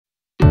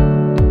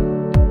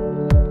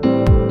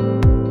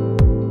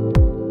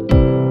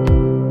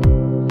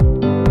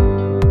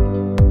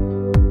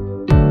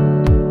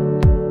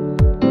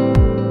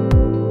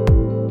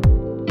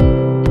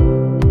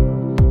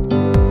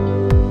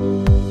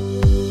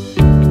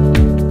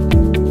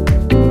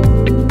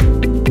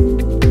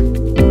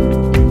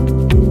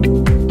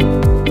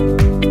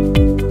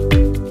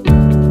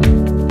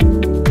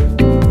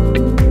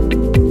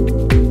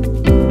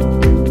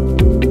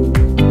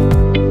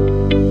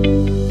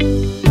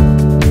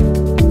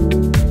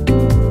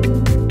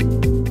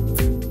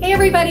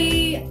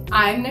everybody,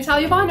 I'm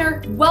Natalia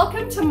Bonner.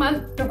 Welcome to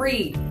month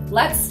 3.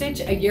 Let's stitch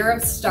a year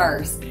of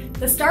stars.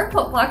 The star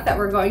quilt block that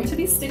we're going to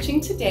be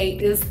stitching today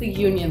is the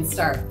Union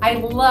Star. I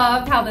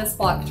love how this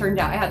block turned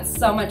out. I had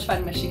so much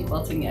fun machine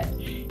quilting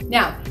it.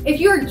 Now, if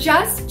you're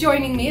just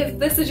joining me, if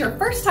this is your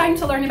first time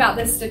to learn about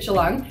this stitch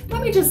along,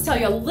 let me just tell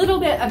you a little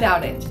bit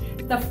about it.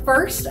 The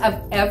first of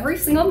every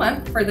single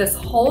month for this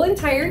whole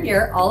entire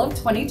year, all of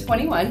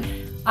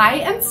 2021, I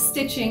am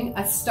stitching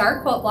a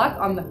star quilt block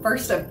on the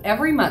first of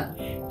every month,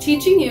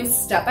 teaching you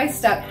step by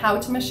step how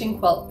to machine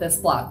quilt this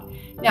block.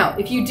 Now,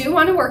 if you do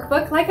want a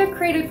workbook, like I've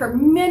created for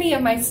many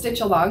of my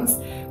stitch alongs,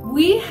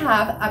 we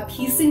have a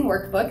piecing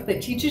workbook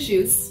that teaches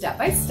you step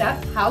by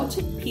step how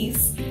to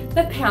piece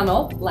the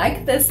panel,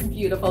 like this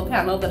beautiful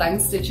panel that I'm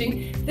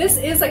stitching. This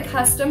is a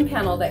custom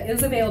panel that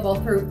is available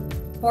for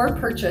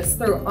purchase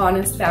through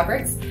Honest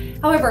Fabrics.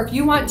 However, if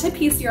you want to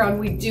piece your own,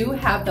 we do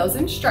have those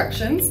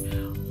instructions.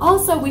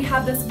 Also, we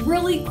have this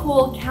really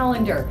cool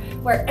calendar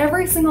where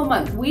every single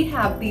month we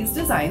have these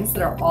designs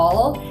that are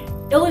all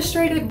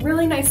illustrated,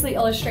 really nicely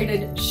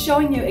illustrated,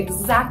 showing you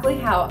exactly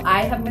how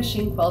I have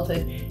machine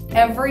quilted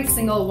every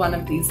single one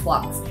of these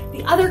blocks.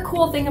 The other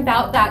cool thing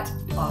about that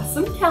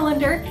awesome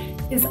calendar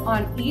is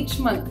on each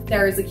month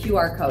there is a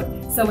QR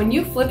code. So when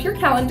you flip your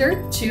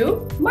calendar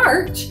to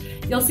March,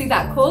 you'll see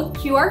that cool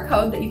QR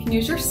code that you can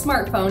use your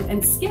smartphone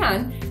and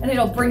scan, and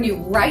it'll bring you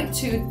right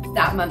to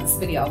that month's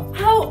video.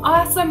 How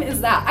awesome is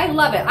that? I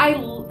love it. I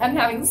am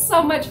having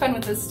so much fun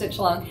with this stitch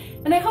along,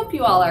 and I hope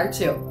you all are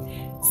too.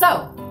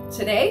 So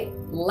today,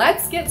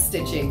 let's get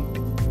stitching.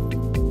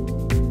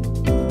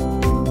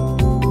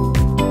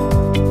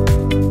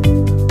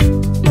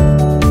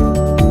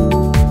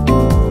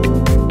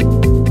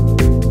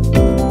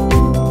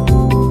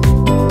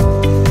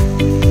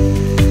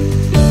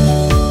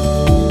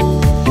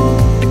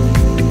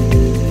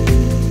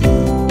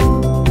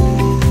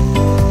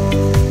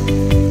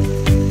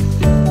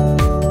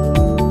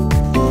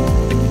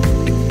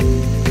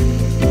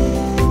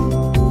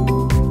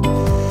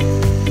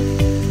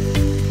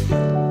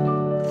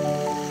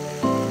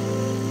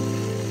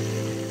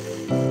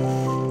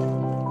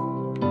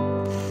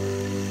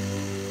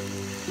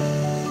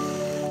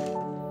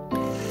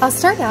 I'll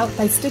start out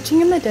by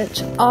stitching in the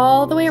ditch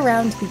all the way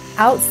around the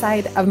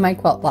outside of my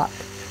quilt block.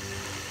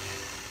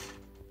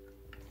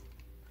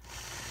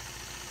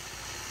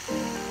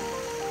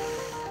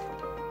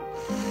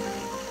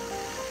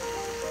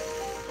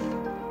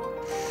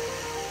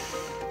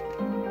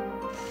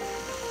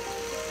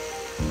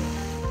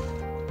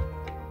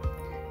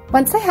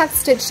 Once I have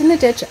stitched in the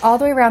ditch all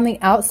the way around the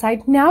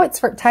outside, now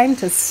it's time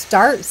to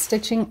start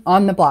stitching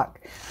on the block.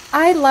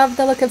 I love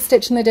the look of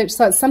stitch in the ditch,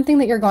 so it's something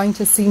that you're going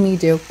to see me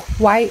do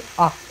quite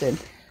often.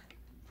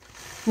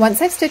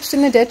 Once I've stitched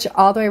in the ditch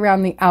all the way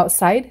around the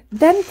outside,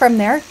 then from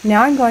there,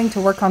 now I'm going to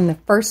work on the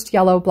first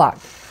yellow block.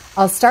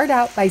 I'll start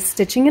out by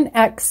stitching an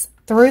X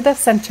through the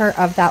center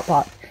of that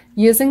block,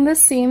 using the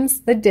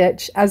seams, the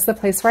ditch, as the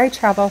place where I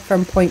travel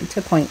from point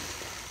to point.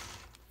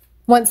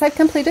 Once I've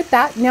completed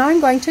that, now I'm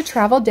going to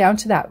travel down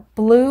to that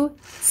blue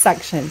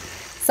section.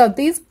 So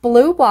these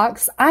blue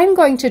blocks, I'm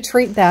going to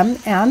treat them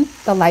and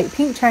the light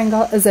pink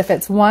triangle as if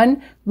it's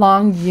one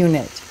long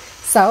unit.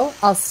 So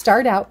I'll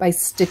start out by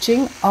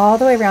stitching all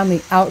the way around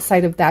the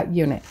outside of that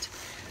unit.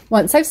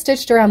 Once I've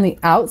stitched around the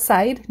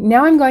outside,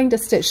 now I'm going to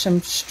stitch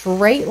some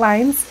straight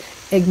lines,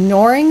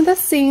 ignoring the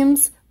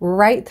seams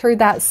right through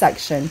that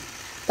section.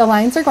 The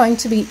lines are going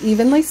to be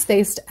evenly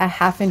spaced a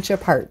 ½ inch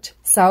apart.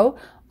 So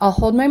I'll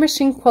hold my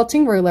machine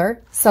quilting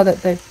ruler so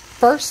that the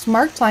first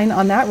marked line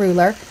on that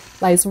ruler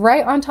lies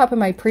right on top of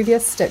my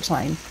previous stitch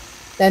line.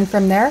 Then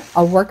from there,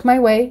 I'll work my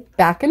way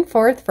back and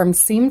forth from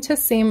seam to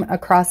seam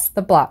across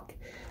the block,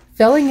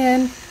 filling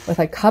in with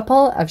a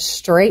couple of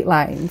straight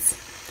lines.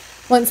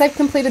 Once I've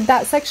completed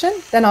that section,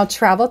 then I'll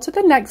travel to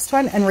the next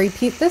one and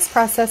repeat this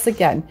process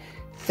again,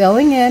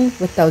 filling in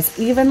with those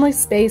evenly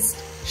spaced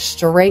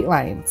straight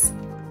lines.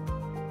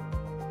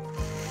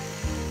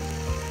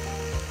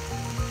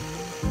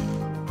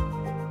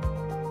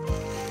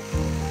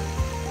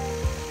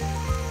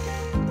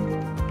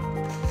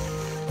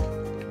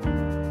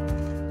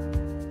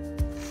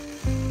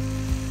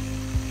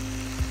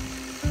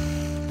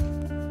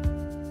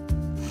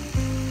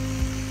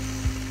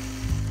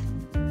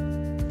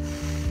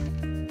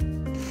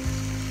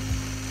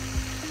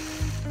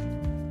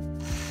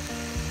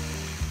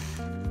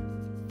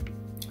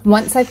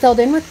 Once I've filled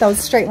in with those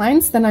straight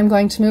lines, then I'm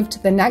going to move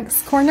to the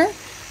next corner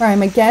where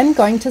I'm again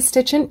going to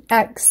stitch an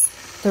X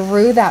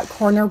through that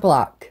corner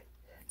block.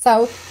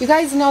 So you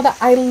guys know that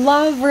I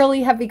love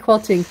really heavy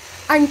quilting.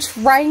 I'm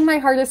trying my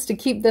hardest to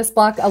keep this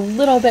block a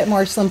little bit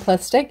more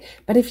simplistic,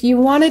 but if you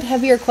wanted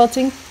heavier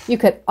quilting, you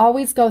could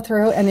always go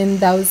through and in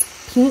those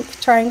pink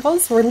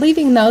triangles, we're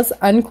leaving those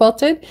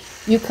unquilted,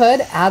 you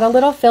could add a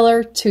little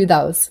filler to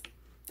those.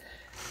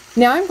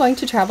 Now I'm going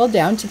to travel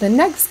down to the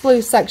next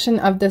blue section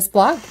of this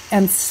block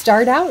and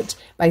start out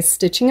by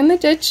stitching in the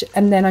ditch,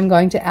 and then I'm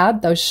going to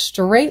add those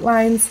straight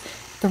lines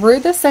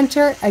through the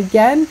center,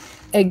 again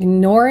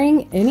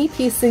ignoring any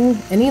piecing,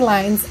 any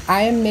lines.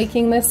 I am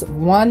making this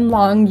one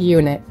long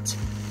unit.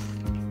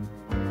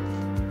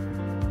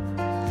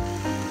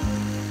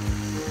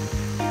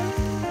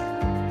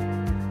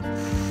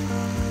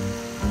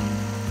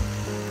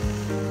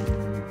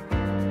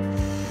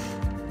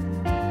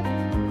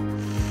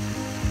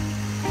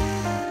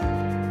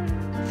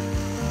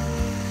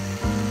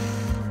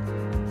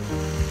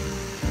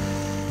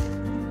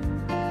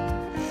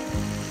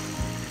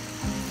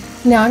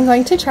 Now I'm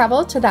going to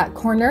travel to that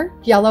corner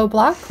yellow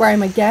block where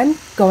I'm again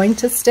going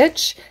to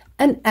stitch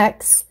an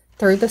X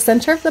through the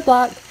center of the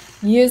block,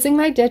 using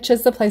my ditch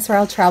as the place where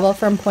I'll travel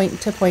from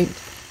point to point.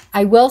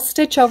 I will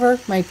stitch over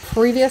my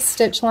previous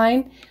stitch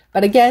line,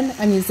 but again,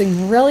 I'm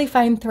using really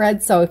fine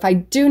thread, so if I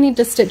do need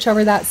to stitch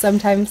over that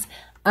sometimes,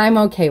 I'm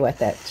okay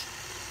with it.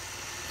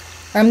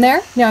 From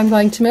there, now I'm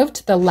going to move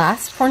to the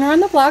last corner on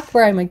the block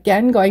where I'm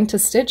again going to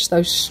stitch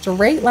those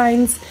straight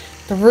lines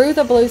through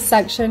the blue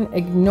section,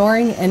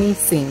 ignoring any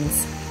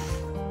seams.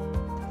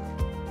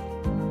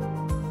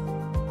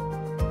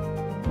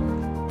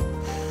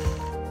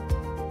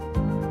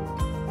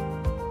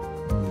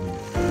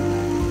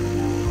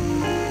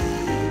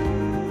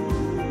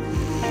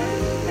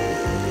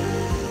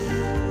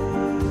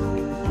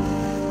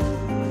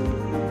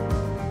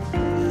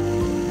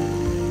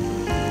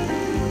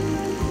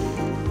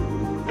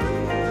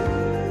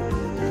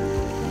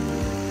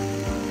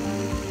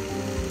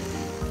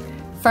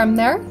 From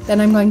there,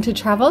 then I'm going to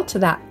travel to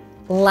that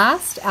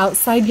last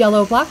outside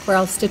yellow block where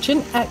I'll stitch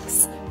an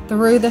X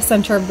through the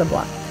center of the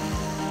block.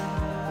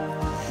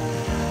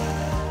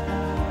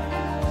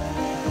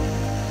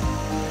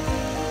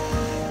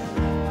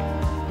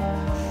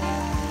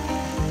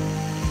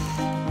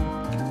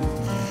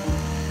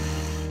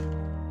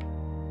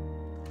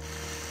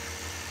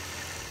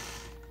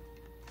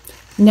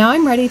 Now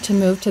I'm ready to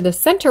move to the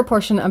center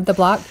portion of the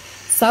block,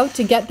 so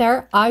to get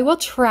there, I will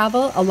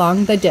travel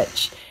along the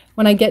ditch.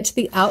 When I get to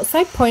the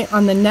outside point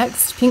on the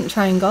next pink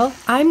triangle,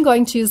 I'm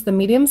going to use the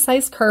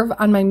medium-sized curve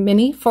on my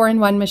mini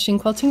 4-in-1 machine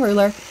quilting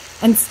ruler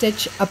and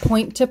stitch a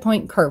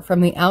point-to-point curve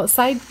from the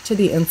outside to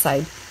the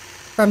inside.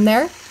 From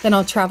there, then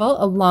I'll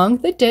travel along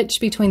the ditch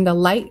between the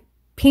light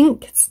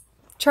pink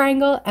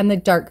triangle and the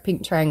dark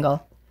pink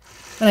triangle.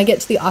 When I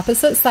get to the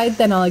opposite side,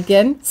 then I'll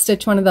again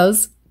stitch one of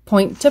those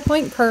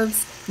point-to-point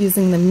curves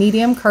using the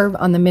medium curve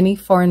on the mini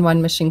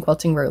 4-in-1 machine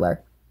quilting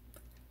ruler.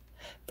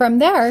 From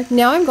there,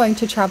 now I'm going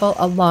to travel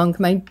along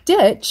my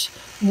ditch,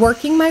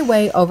 working my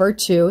way over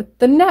to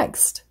the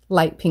next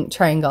light pink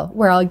triangle,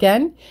 where I'll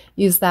again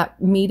use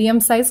that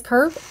medium-sized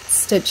curve,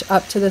 stitch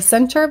up to the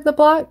center of the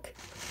block,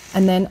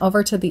 and then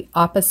over to the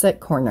opposite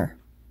corner.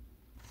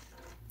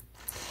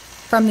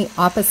 From the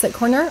opposite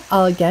corner,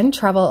 I'll again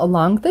travel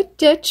along the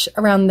ditch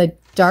around the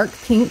dark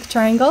pink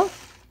triangle,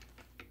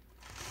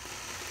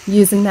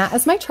 using that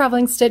as my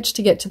traveling stitch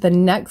to get to the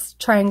next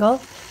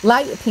triangle,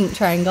 light pink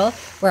triangle,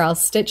 where I'll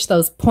stitch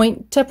those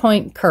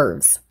point-to-point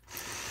curves.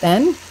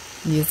 Then,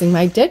 using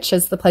my ditch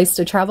as the place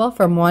to travel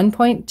from one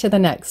point to the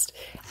next.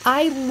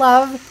 I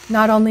love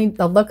not only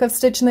the look of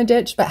stitch in the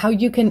ditch, but how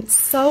you can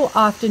so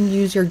often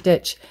use your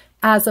ditch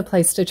as a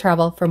place to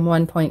travel from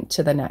one point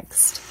to the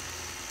next.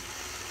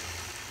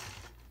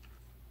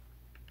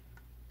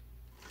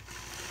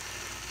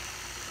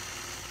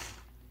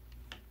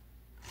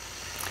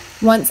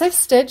 Once I've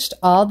stitched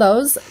all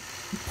those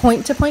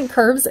point-to-point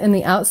curves in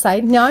the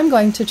outside, now I'm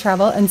going to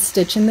travel and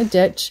stitch in the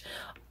ditch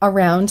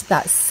around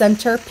that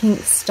center pink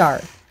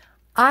star.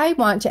 I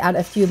want to add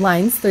a few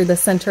lines through the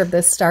center of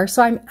this star,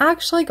 so I'm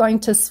actually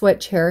going to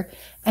switch here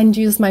and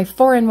use my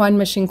 4-in-1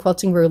 machine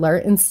quilting ruler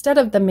instead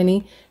of the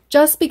mini,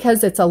 just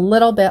because it's a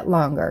little bit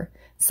longer.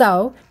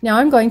 So now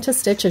I'm going to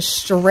stitch a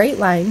straight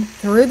line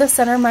through the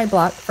center of my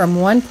block from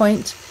one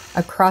point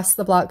across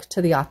the block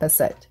to the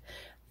opposite.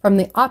 From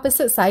the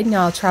opposite side,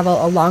 now I'll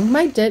travel along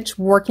my ditch,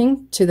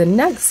 working to the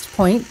next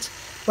point,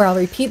 where I'll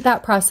repeat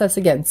that process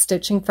again,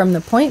 stitching from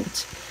the point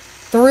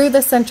through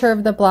the center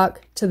of the block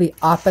to the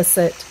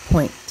opposite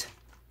point.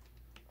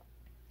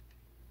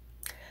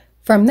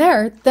 From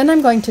there, then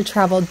I'm going to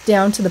travel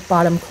down to the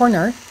bottom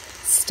corner,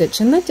 stitch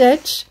in the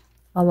ditch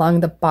along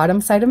the bottom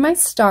side of my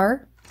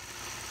star,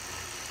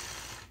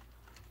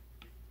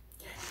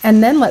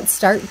 and then let's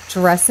start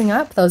dressing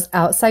up those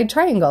outside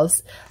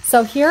triangles.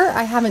 So here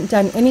I haven't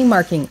done any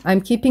marking. I'm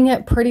keeping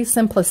it pretty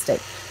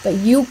simplistic, but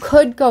you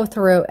could go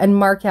through and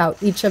mark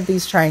out each of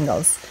these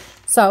triangles.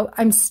 So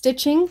I'm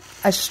stitching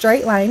a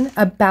straight line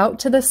about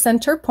to the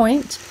center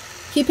point,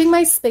 keeping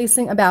my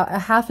spacing about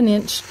 1/2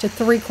 inch to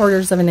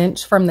 3/4 of an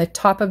inch from the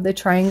top of the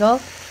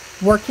triangle,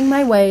 working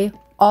my way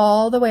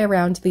all the way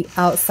around to the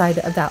outside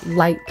of that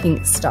light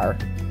pink star.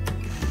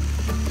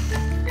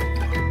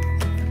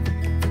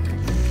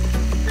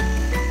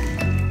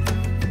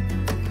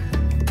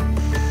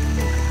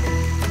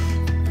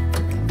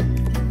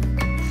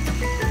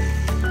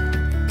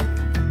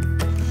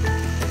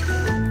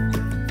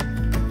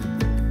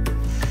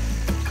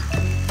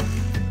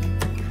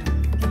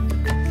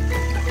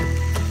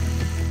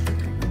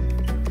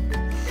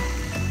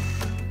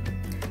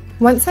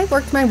 Once I've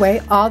worked my way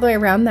all the way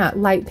around that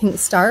light pink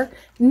star,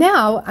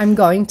 Now I'm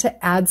going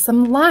to add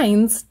some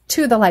lines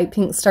to the light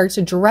pink star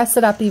to dress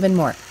it up even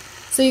more.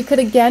 So you could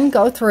again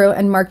go through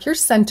and mark your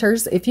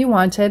centers if you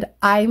wanted.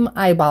 I'm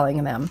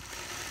eyeballing them.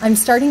 I'm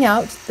starting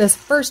out this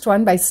first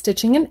one by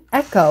stitching an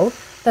echo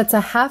that's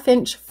a 1/2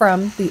 inch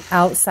from the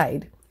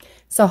outside.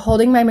 So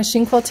holding my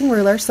machine quilting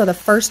ruler, so the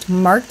first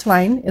marked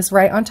line is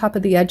right on top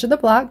of the edge of the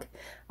block.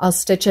 I'll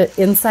stitch it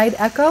inside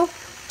echo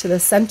to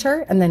the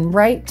center and then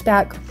right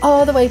back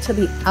all the way to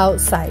the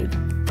outside.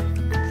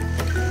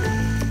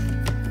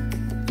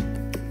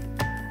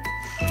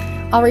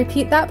 I'll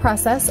repeat that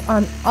process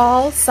on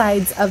all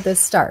sides of this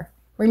star.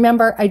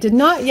 Remember, I did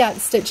not yet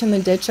stitch in the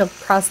ditch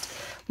across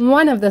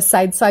one of the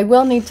sides, so I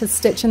will need to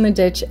stitch in the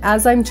ditch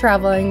as I'm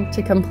traveling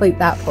to complete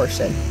that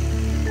portion.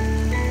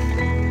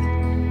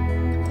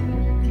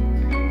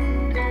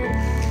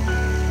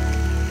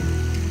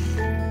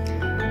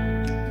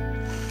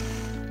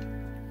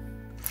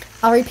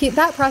 I'll repeat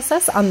that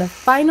process on the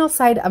final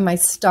side of my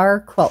star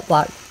quilt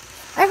block.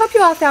 I hope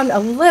you all found a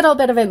little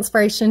bit of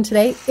inspiration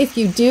today. If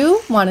you do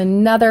want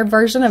another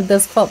version of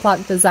this quilt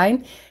block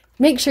design,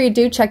 make sure you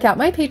do check out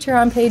my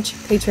Patreon page,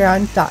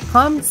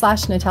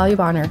 patreon.com/Natalia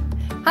Bonner.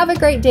 Have a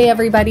great day,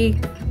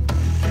 everybody.